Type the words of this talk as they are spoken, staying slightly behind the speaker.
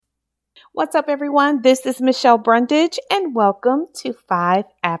What's up, everyone? This is Michelle Brundage, and welcome to 5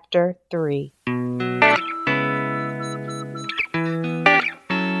 After 3.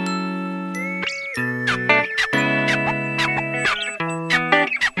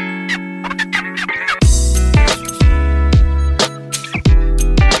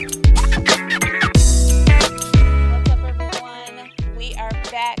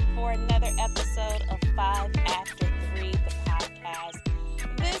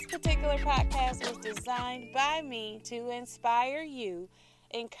 Podcast was designed by me to inspire you,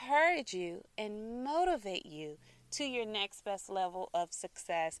 encourage you, and motivate you to your next best level of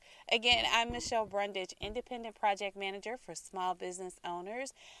success. Again, I'm Michelle Brundage, Independent Project Manager for Small Business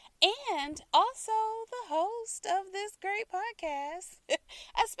Owners, and also the host of this great podcast.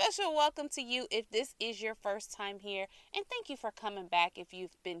 A special welcome to you if this is your first time here, and thank you for coming back if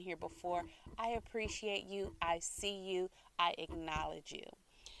you've been here before. I appreciate you. I see you. I acknowledge you.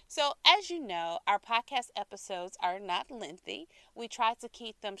 So, as you know, our podcast episodes are not lengthy. We try to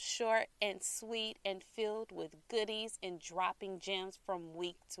keep them short and sweet and filled with goodies and dropping gems from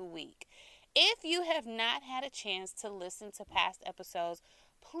week to week. If you have not had a chance to listen to past episodes,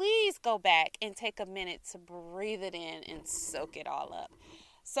 please go back and take a minute to breathe it in and soak it all up.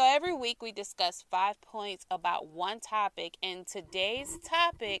 So every week we discuss 5 points about one topic, and today's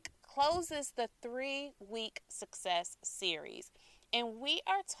topic closes the 3-week success series. And we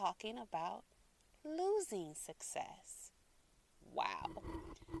are talking about losing success. Wow.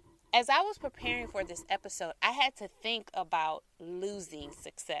 As I was preparing for this episode, I had to think about losing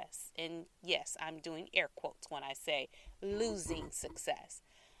success. And yes, I'm doing air quotes when I say losing success.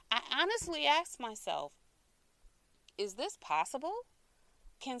 I honestly asked myself, is this possible?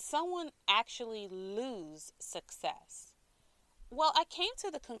 Can someone actually lose success? Well, I came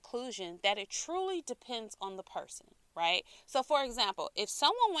to the conclusion that it truly depends on the person, right? So, for example, if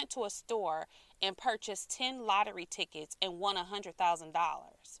someone went to a store and purchased 10 lottery tickets and won $100,000,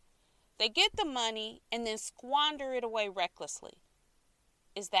 they get the money and then squander it away recklessly.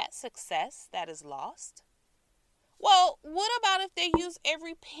 Is that success that is lost? Well, what about if they use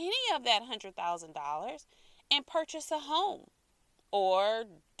every penny of that $100,000 and purchase a home or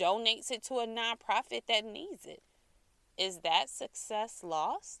donates it to a nonprofit that needs it? Is that success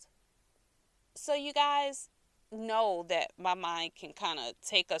lost? So you guys know that my mind can kind of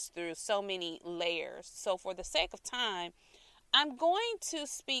take us through so many layers. So for the sake of time, I'm going to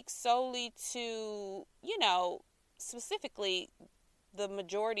speak solely to, specifically the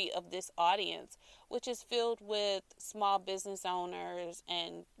majority of this audience, which is filled with small business owners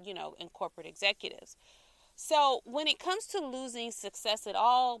and, and corporate executives. So when it comes to losing success, it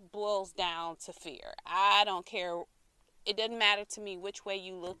all boils down to fear. I don't care. It doesn't matter to me which way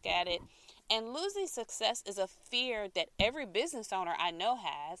you look at it. And losing success is a fear that every business owner I know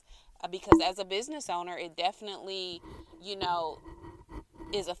has, because as a business owner, it definitely,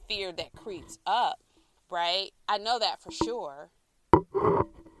 is a fear that creeps up, right? I know that for sure.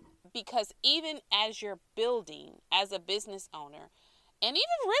 Because even as you're building as a business owner, and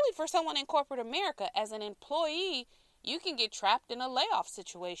even really for someone in corporate America, as an employee, you can get trapped in a layoff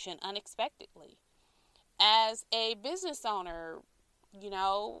situation unexpectedly. As a business owner,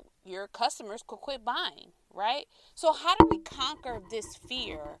 your customers could quit buying, right? So how do we conquer this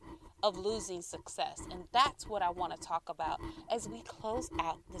fear of losing success? And that's what I want to talk about as we close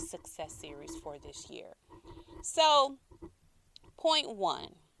out the success series for this year. So, point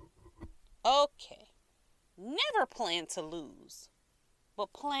 1. Okay. Never plan to lose,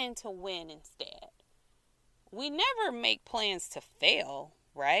 but plan to win instead. We never make plans to fail,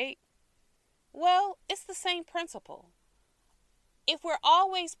 right? Well, it's the same principle. If we're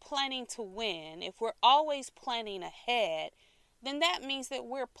always planning to win, if we're always planning ahead, then that means that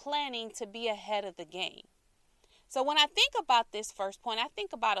we're planning to be ahead of the game. So when I think about this first point, I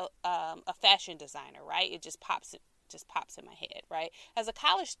think about a fashion designer, right? It just pops in my head, right? As a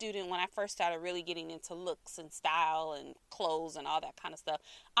college student, when I first started really getting into looks and style and clothes and all that kind of stuff,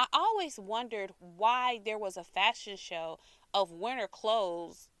 I always wondered why there was a fashion show of winter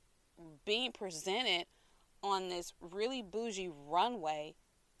clothes being presented on this really bougie runway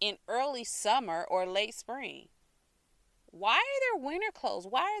in early summer or late spring. Why are there winter clothes?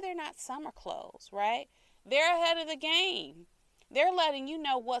 Why are there not summer clothes, right? They're ahead of the game. They're letting you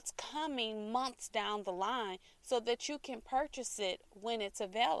know what's coming months down the line so that you can purchase it when it's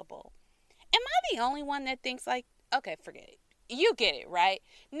available. Am I the only one that thinks like, okay, forget it. You get it, right?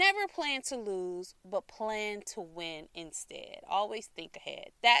 Never plan to lose, but plan to win instead. Always think ahead.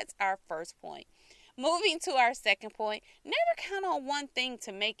 That's our first point. Moving to our second point, never count on one thing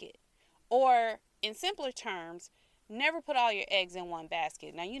to make it. Or, in simpler terms, Never put all your eggs in one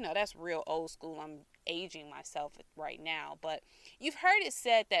basket. Now, that's real old school. I'm aging myself right now. But you've heard it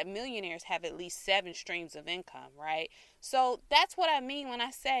said that millionaires have at least 7 streams of income, right? So that's what I mean when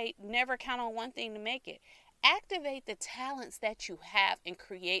I say never count on one thing to make it. Activate the talents that you have and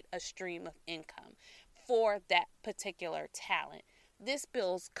create a stream of income for that particular talent. This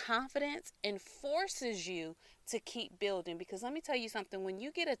builds confidence and forces you to keep building. Because let me tell you something, when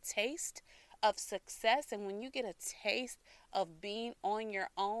you get a taste of success and when you get a taste of being on your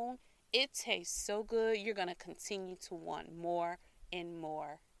own, it tastes so good. You're going to continue to want more and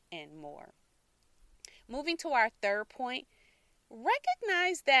more and more. Moving to our third point,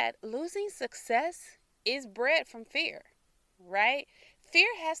 recognize that losing success is bred from fear, right? Fear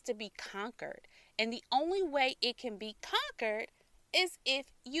has to be conquered. And the only way it can be conquered is if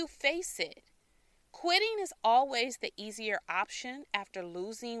you face it. Quitting is always the easier option after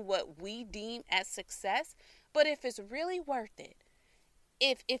losing what we deem as success. But if it's really worth it,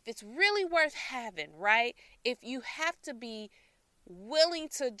 if it's really worth having, right? If you have to be willing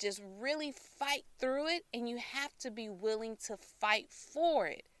to just really fight through it, and you have to be willing to fight for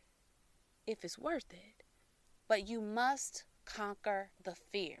it, if it's worth it. But you must conquer the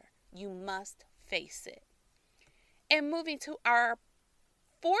fear. You must face it. And moving to our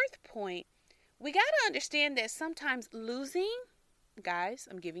fourth point, we got to understand that sometimes losing, guys,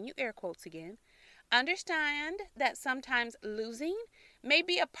 I'm giving you air quotes again, understand that sometimes losing may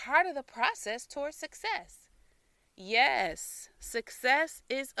be a part of the process towards success. Yes, success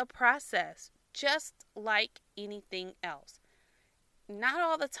is a process, just like anything else. Not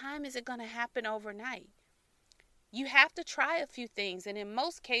all the time is it going to happen overnight. You have to try a few things, and in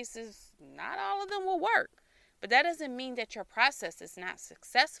most cases, not all of them will work. But that doesn't mean that your process is not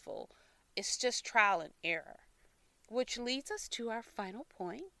successful. It's just trial and error. Which leads us to our final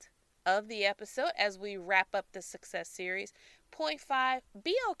point of the episode as we wrap up the success series. Point 5,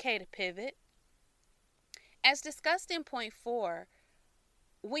 be okay to pivot. As discussed in point 4,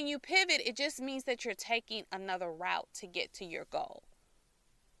 when you pivot, it just means that you're taking another route to get to your goal.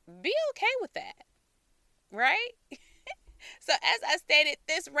 Be okay with that, right? So as I stated,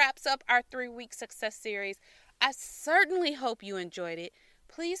 this wraps up our 3-week success series. I certainly hope you enjoyed it.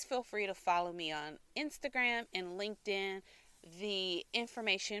 Please feel free to follow me on Instagram and LinkedIn. The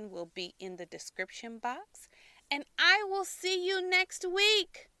information will be in the description box. And I will see you next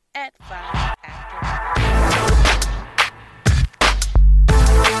week at 5 After.